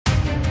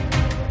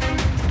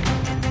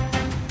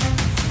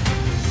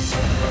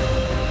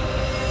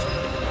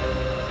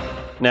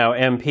Now,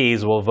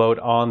 MPs will vote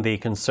on the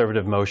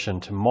Conservative motion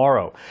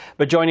tomorrow.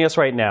 But joining us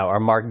right now are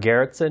Mark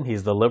Gerretsen.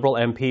 He's the Liberal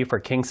MP for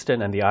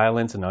Kingston and the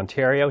Islands in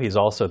Ontario. He's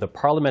also the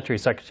Parliamentary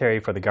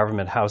Secretary for the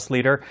Government House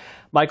Leader.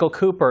 Michael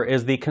Cooper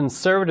is the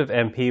Conservative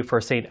MP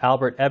for St.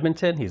 Albert,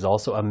 Edmonton. He's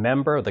also a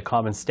member of the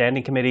Commons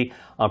Standing Committee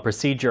on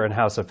Procedure and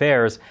House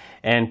Affairs.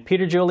 And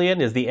Peter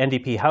Julian is the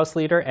NDP House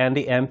Leader and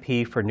the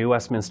MP for New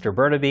Westminster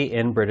Burnaby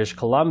in British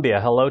Columbia.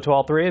 Hello to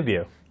all three of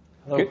you.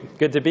 Hello.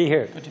 Good to be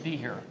here. Good to be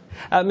here.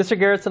 Mr.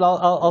 Gerretsen,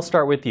 I'll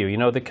start with you. You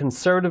know, the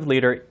Conservative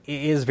leader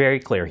is very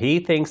clear. He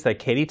thinks that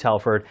Katie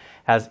Telford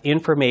has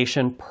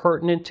information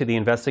pertinent to the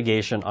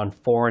investigation on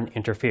foreign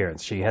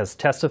interference. She has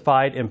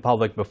testified in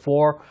public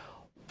before.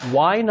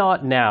 Why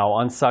not now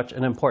on such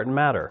an important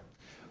matter?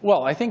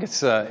 Well, I think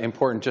it's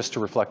important just to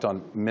reflect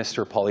on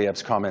Mr.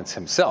 Poilievre's comments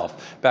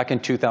himself. Back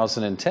in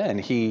 2010,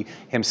 he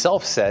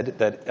himself said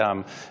that,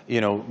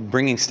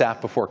 bringing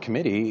staff before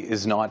committee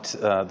is not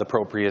the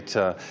appropriate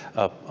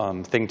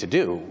thing to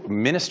do.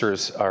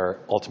 Ministers are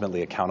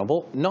ultimately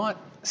accountable, not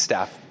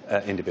staff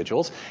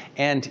individuals.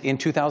 And in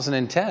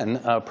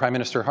 2010, Prime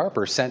Minister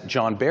Harper sent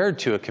John Baird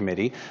to a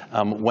committee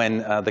when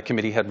the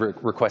committee had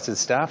requested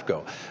staff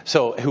go,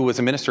 who was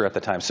a minister at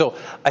the time. So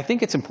I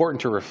think it's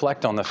important to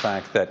reflect on the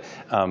fact that,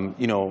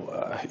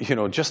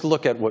 just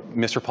look at what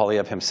Mr.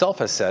 Poilievre himself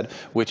has said,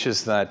 which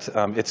is that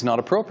it's not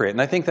appropriate.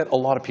 And I think that a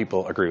lot of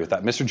people agree with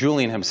that. Mr.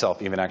 Julian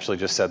himself even actually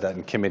just said that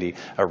in committee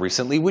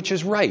recently, which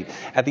is right.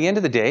 At the end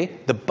of the day,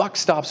 the buck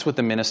stops with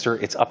the minister.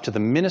 It's up to the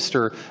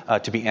minister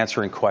to be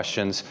answering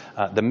questions.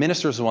 The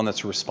minister is the one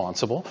that's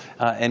responsible,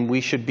 and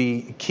we should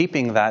be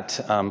keeping that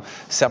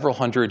several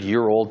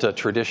hundred-year-old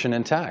tradition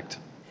intact.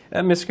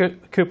 Mr.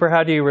 Cooper,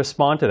 how do you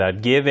respond to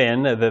that?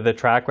 Given the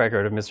track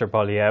record of Mr.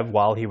 Poilievre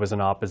while he was in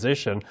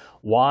opposition,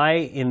 why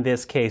in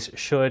this case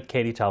should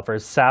Katie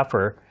Telford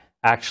Safford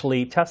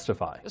actually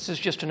testify? This is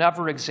just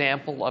another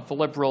example of the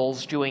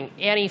Liberals doing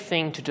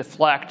anything to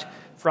deflect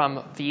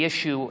from the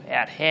issue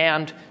at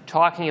hand,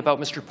 talking about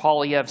Mr.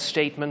 Poilievre's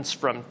statements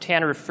from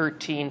 10 or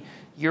 13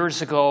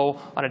 years ago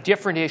on a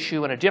different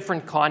issue in a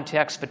different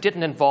context, but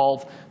didn't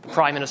involve the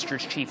Prime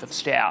Minister's Chief of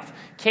Staff.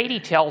 Katie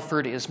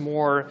Telford is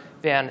more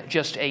than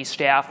just a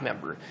staff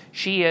member.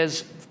 She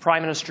is the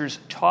Prime Minister's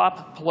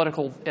top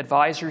political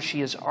advisor. She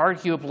is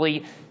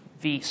arguably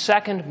the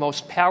second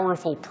most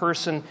powerful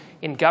person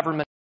in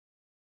government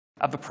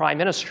of the Prime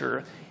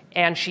Minister,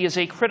 and she is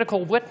a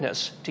critical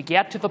witness to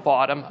get to the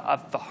bottom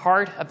of the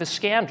heart of the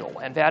scandal,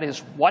 and that is,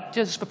 what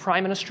does the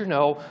Prime Minister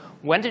know,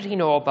 when did he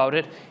know about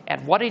it,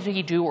 and what did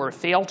he do or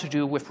fail to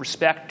do with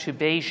respect to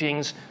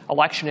Beijing's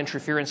election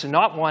interference in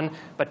not one,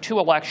 but two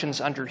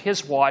elections under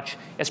his watch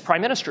as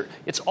Prime Minister.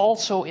 It's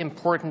also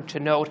important to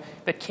note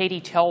that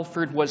Katie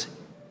Telford was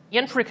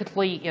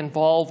intricately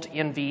involved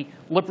in the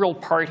Liberal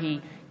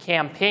Party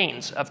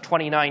campaigns of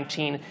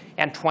 2019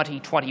 and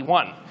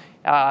 2021.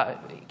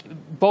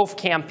 Both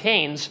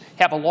campaigns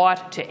have a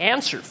lot to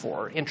answer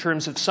for in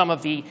terms of some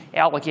of the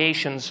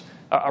allegations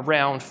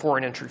around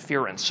foreign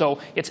interference. So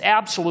it's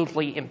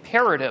absolutely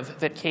imperative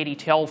that Katie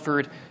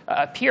Telford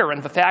appear.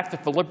 And the fact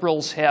that the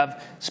Liberals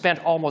have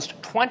spent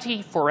almost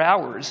 24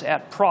 hours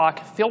at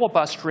Proc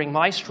filibustering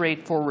my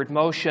straightforward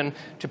motion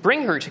to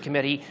bring her to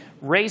committee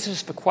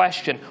raises the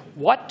question,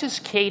 what does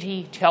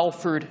Katie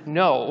Telford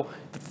know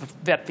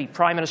that the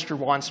Prime Minister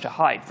wants to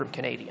hide from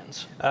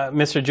Canadians?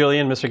 Mr.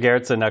 Julian, Mr.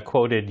 Gerretsen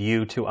quoted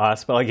you to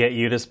us, but I'll get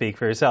you to speak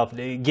for yourself.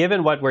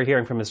 Given what we're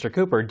hearing from Mr.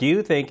 Cooper, do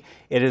you think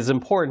it is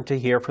important to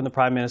hear from the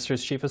Prime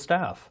Minister's Chief of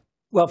Staff?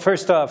 Well,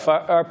 first off,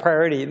 our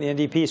priority, and the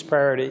NDP's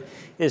priority,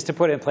 is to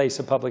put in place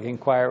a public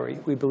inquiry.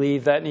 We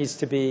believe that needs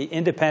to be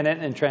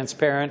independent and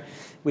transparent.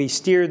 We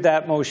steered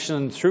that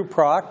motion through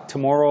Proc.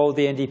 Tomorrow,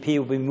 the NDP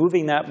will be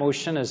moving that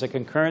motion as a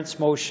concurrence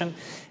motion,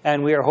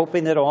 and we are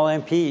hoping that all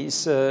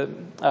MPs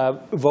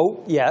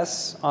vote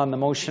yes on the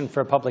motion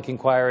for a public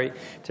inquiry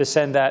to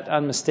send that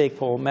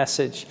unmistakable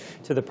message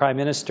to the Prime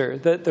Minister.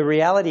 The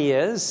reality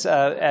is,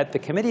 at the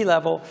committee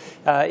level,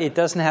 it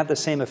doesn't have the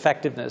same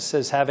effectiveness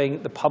as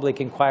having the public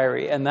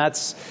inquiry, and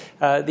that's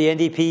the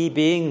NDP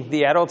being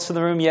the adults in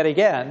the room yet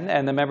again,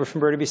 and the member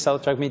from Burnaby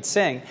South, Jagmeet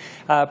Singh,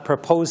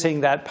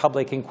 proposing that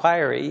public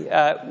inquiry.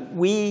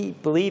 We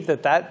believe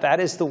that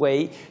is the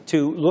way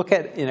to look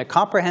at, in a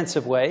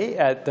comprehensive way,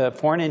 at the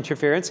foreign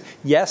interference.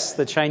 Yes,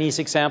 the Chinese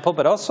example,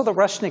 but also the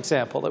Russian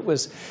example that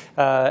was,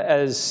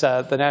 as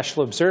the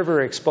National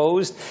Observer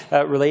exposed,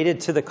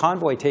 related to the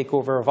convoy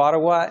takeover of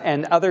Ottawa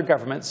and other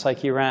governments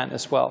like Iran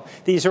as well.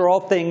 These are all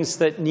things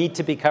that need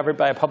to be covered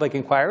by a public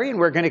inquiry, and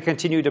we're going to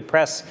continue to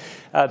press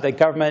the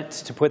government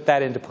to put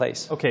that into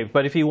place. Okay,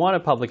 but if you want a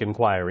public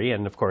inquiry,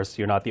 and of course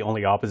you're not the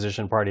only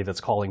opposition party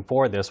that's calling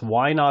for this,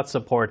 why not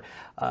support,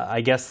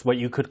 I guess, what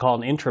you could call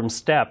an interim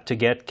step to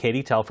get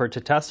Katie Telford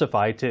to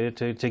testify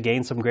to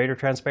gain some greater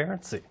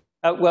transparency?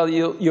 Well,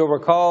 you'll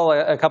recall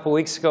a couple of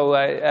weeks ago,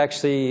 I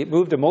actually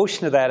moved a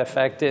motion to that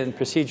effect in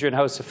Procedure and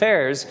House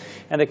Affairs,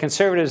 and the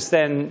Conservatives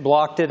then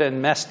blocked it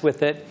and messed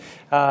with it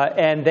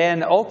And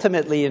then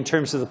ultimately, in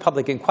terms of the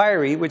public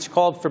inquiry, which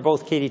called for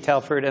both Katie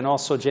Telford and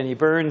also Jenny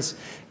Burns,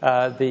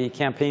 the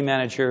campaign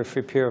manager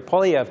for Pierre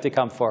Poilievre, to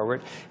come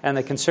forward. And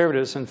the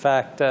Conservatives, in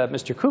fact,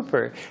 Mr.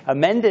 Cooper,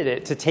 amended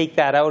it to take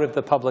that out of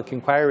the public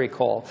inquiry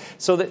call.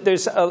 So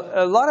there's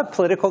a lot of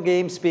political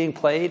games being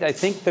played. I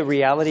think the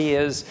reality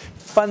is,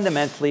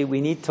 fundamentally, we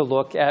need to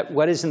look at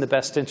what is in the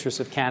best interest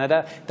of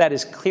Canada. That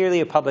is clearly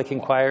a public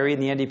inquiry,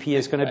 and the NDP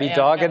is going to be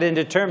dogged and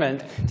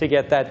determined to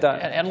get that done.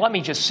 And let me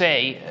just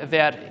say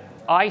that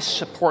I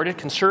supported,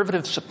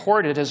 Conservatives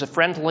supported as a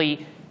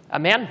friendly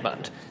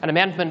amendment, an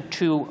amendment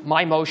to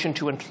my motion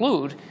to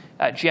include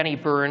Jenny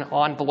Byrne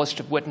on the list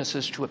of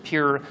witnesses to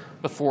appear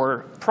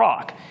before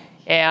PROC.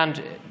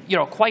 And, you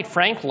know, quite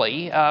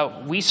frankly,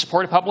 we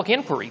support a public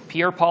inquiry.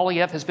 Pierre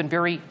Poilievre has been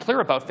very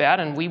clear about that,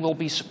 and we will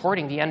be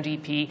supporting the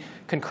NDP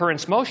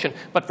concurrence motion.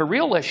 But the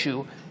real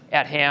issue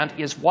at hand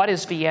is, what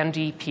is the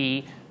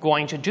NDP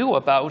going to do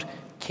about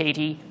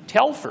Katie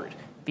Telford?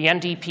 The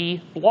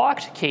NDP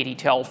blocked Katie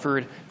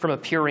Telford from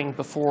appearing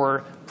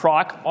before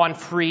PROC on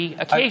 3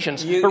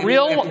 occasions. The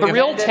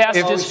real test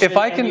is, if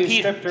I can,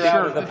 Peter,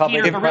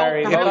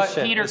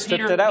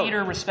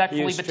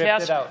 respectfully, the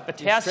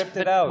test.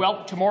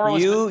 Well, tomorrow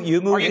is. Are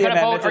you going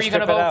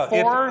to vote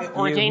for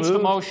or against the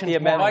motion?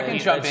 If I can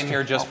jump in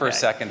here just for a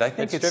second, I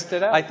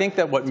think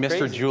that what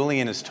Mr.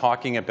 Julian is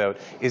talking about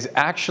is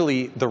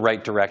actually the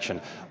right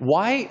direction.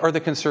 Why are the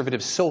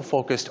Conservatives so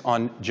focused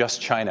on just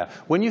China?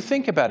 When you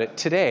think about it,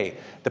 today,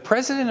 the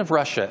President of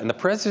Russia and the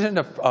President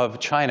of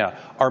China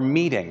are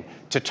meeting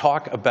to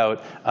talk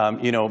about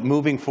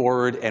moving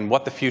forward and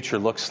what the future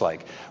looks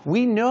like.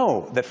 We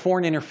know that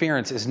foreign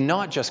interference is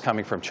not just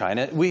coming from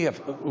China.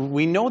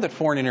 We know that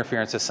foreign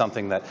interference is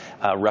something that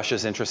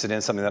Russia's interested in,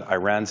 something that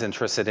Iran's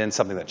interested in,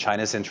 something that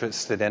China's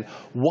interested in.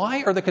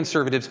 Why are the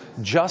Conservatives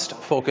just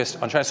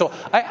focused on China? So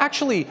I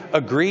actually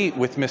agree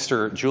with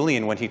Mr.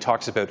 Julian when he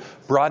talks about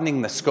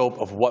broadening the scope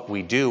of what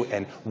we do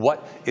and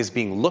what is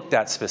being looked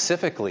at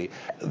specifically.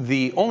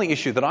 The only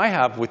issue that I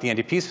have with the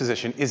NDP's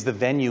position is the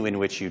venue in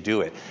which you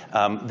do it.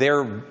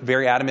 They're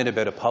very adamant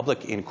about a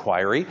public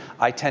inquiry.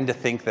 I tend to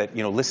think that,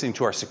 listening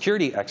to our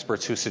security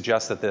experts who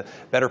suggest that the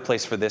better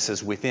place for this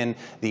is within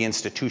the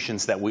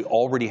institutions that we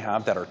already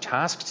have that are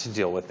tasked to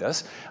deal with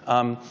this.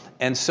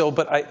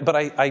 But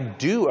I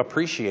do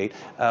appreciate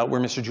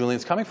where Mr.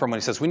 Julian's coming from when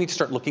he says we need to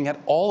start looking at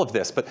all of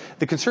this. But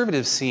the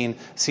Conservatives seem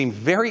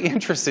very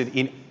interested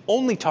in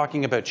only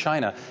talking about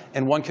China,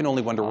 and one can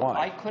only wonder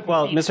why.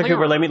 Well, Mr.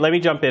 Cooper, let me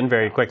jump in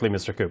very quickly,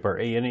 Mr. Cooper.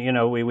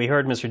 We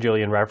heard Mr.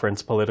 Julian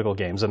reference political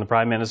games, and the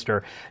Prime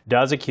Minister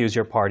does accuse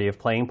your party of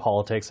playing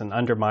politics and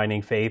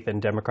undermining faith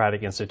in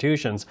democratic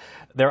institutions.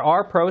 There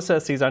are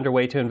processes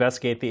underway to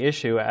investigate the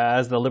issue,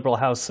 as the Liberal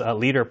House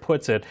leader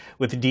puts it,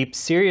 with deep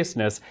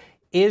seriousness.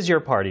 Is your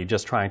party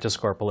just trying to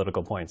score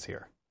political points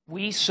here?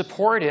 We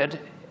supported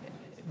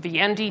the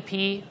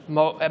NDP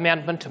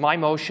amendment to my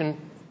motion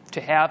to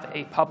have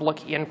a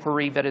public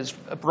inquiry that is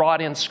broad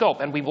in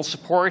scope, and we will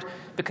support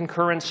the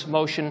concurrence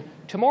motion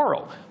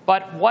tomorrow.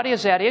 But what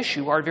is at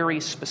issue are very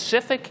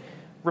specific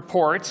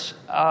reports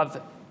of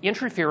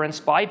interference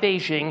by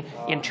Beijing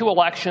in 2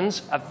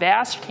 elections, a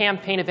vast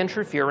campaign of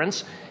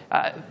interference,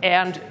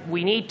 and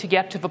we need to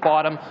get to the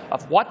bottom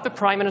of what the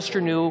Prime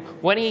Minister knew,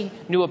 when he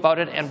knew about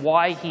it, and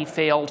why he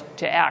failed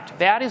to act.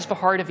 That is the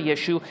heart of the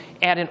issue,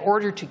 and in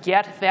order to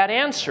get that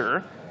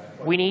answer,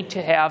 we need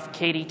to have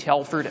Katie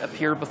Telford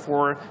appear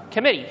before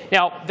committee.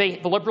 Now, the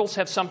Liberals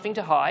have something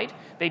to hide.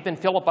 They've been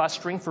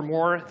filibustering for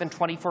more than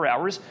 24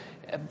 hours.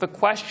 The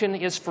question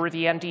is for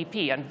the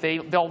NDP, and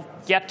they'll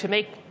get to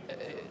make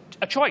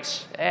a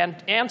choice and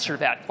answer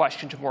that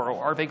question tomorrow.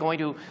 Are they going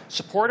to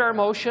support our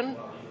motion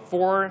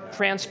for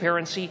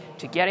transparency,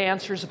 to get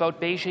answers about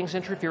Beijing's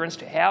interference,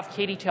 to have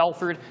Katie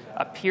Telford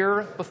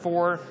appear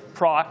before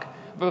PROC,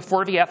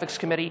 before the Ethics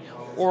Committee,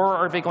 or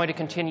are they going to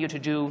continue to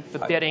do the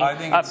bidding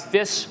of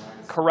this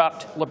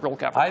corrupt Liberal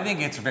government? I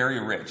think it's very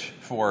rich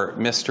for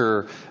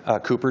Mr.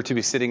 Cooper to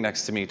be sitting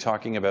next to me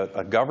talking about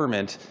a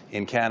government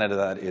in Canada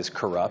that is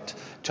corrupt,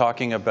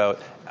 talking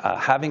about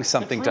having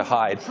something to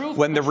hide,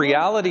 when the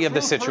reality of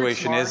the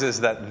situation is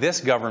that this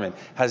government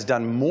has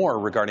done more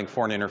regarding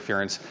foreign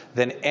interference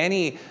than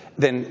any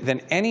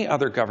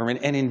other government,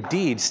 and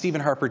indeed,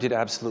 Stephen Harper did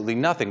absolutely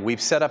nothing.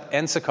 We've set up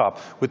NSICOP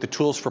with the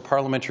tools for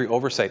parliamentary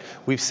oversight.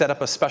 We've set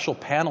up a special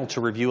panel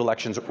to review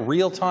elections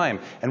real time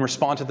and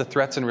respond to the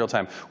threats in real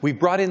time. We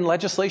brought in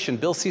legislation,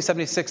 Bill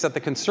C-76, that the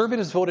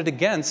Conservatives voted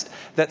against,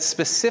 that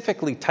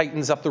specifically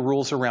tightens up the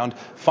rules around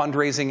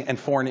fundraising and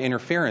foreign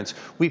interference.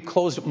 We've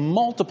closed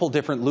multiple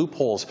different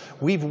loopholes.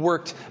 We've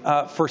worked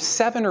for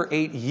 7 or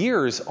 8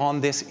 years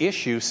on this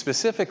issue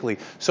specifically.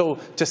 So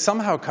to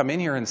somehow come in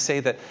here and say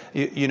that,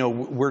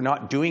 we're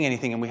not doing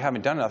anything and we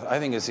haven't done enough, I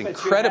think is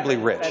incredibly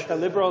rich. The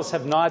Liberals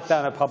have not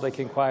done a public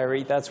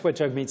inquiry. That's what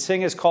Jagmeet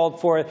Singh has called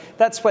for.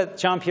 That's what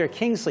Jean-Pierre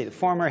Kingsley, the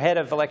former head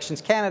of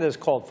Elections Canada, has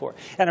called for.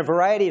 And a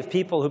variety of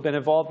people who've been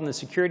involved in the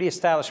security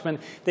establishment.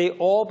 They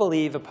all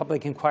believe a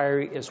public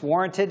inquiry is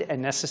warranted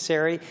and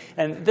necessary.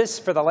 And this,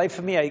 for the life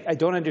of me, I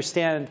don't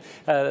understand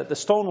the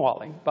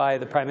stonewalling by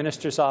the Prime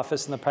Minister's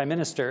office and the Prime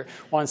Minister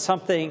on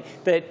something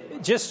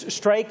that just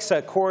strikes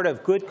a chord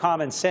of good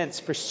common sense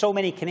for so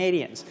many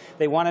Canadians.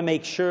 They want to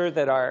make sure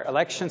that our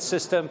election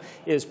system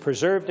is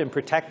preserved and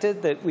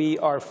protected, that we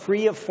are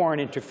free of foreign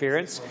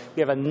interference. We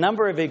have a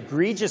number of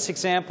egregious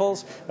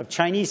examples of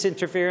Chinese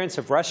interference,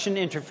 of Russian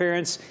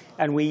interference,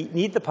 and we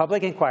need the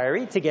public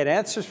inquiry to get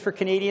answers for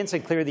Canadians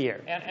and clear the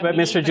air. But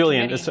Mr.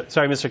 Julian,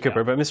 sorry, Mr.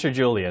 Cooper, but Mr.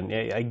 Julian,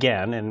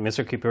 again, and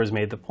Mr. Cooper has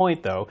made the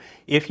point, though,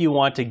 if you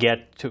want to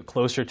get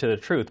closer to the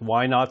truth,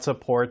 why not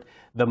support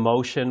the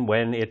motion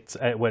when it's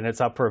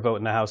up for a vote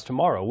in the House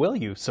tomorrow? Will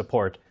you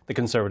support the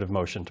Conservative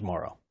motion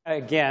tomorrow?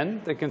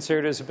 Again, the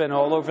Conservatives have been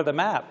all over the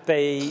map.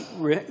 They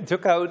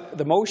took out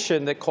the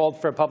motion that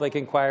called for a public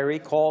inquiry,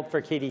 called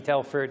for Katie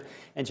Telford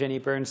and Jenny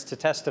Burns to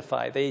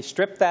testify. They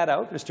stripped that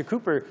out. Mr.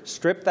 Cooper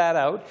stripped that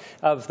out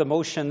of the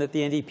motion that the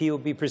NDP will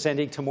be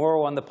presenting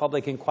tomorrow on the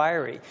public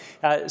inquiry.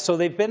 So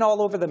they've been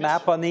all over the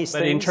map on these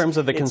things. But in terms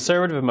of the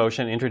Conservative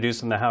motion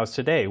introduced in the House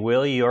today,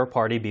 will your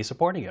party be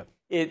supporting it?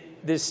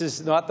 This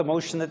is not the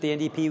motion that the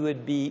NDP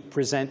would be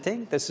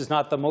presenting. This is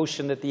not the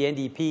motion that the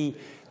NDP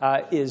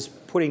is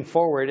putting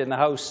forward in the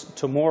House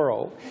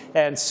tomorrow.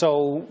 And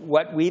so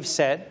what we've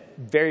said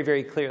very,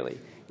 very clearly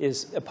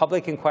is a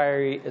public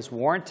inquiry is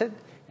warranted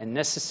and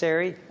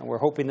necessary, and we're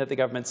hoping that the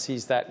government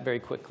sees that very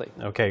quickly.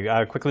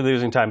 Okay, quickly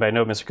losing time, but I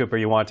know, Mr. Cooper,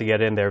 you want to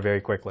get in there very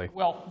quickly.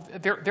 Well,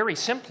 very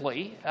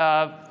simply,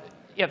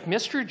 if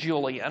Mr.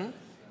 Julian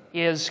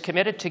is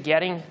committed to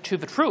getting to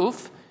the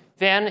truth,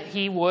 then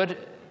he would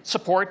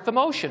support the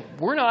motion.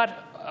 We're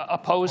not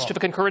opposed to the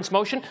concurrence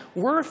motion.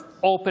 We're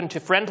open to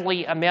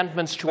friendly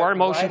amendments to our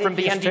motion from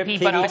the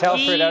NDP. But the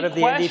key out of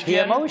the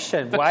NDP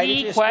motion. The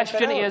key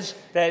question is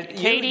that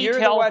Katie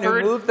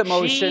Telford, moved the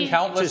motion,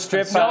 knows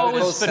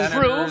the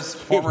truth.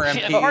 Former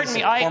MPs. Pardon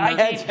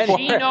me,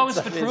 she knows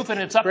the truth,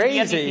 and it's up to the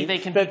NDP. They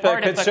can be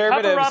part of the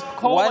cover-up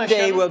coalition. One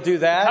day will do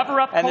that,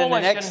 cover-up and then the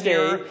coalition next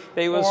day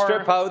they will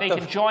strip out. They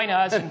can join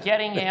us in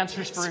getting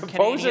answers for Canadians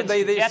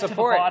supposedly to get to the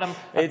bottom of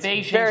It's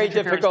Beijing's very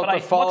interference. difficult to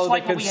follow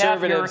the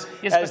Conservatives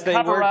as they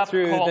work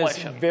through this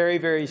very,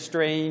 very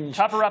strange,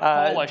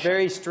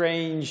 very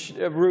strange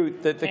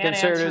route that the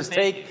Conservatives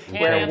take,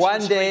 where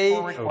one day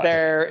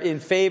they're in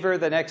favor,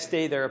 the next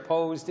day they're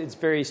opposed. It's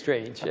very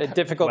strange,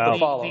 difficult to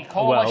follow. The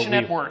coalition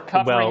at work,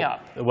 covering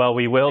up. Well,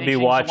 we will be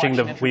watching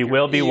the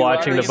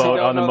vote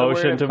on the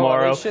motion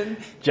tomorrow.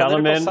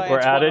 Gentlemen, we're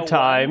out of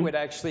time. Would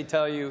actually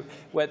tell you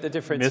what the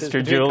difference is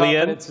between Julian,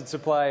 confidence and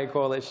supply and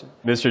coalition.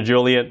 Mr.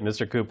 Julian,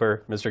 Mr.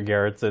 Cooper, Mr.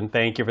 Gerretsen,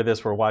 thank you for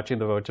this. We're watching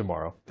the vote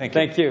tomorrow.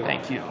 Thank you.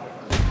 Thank you.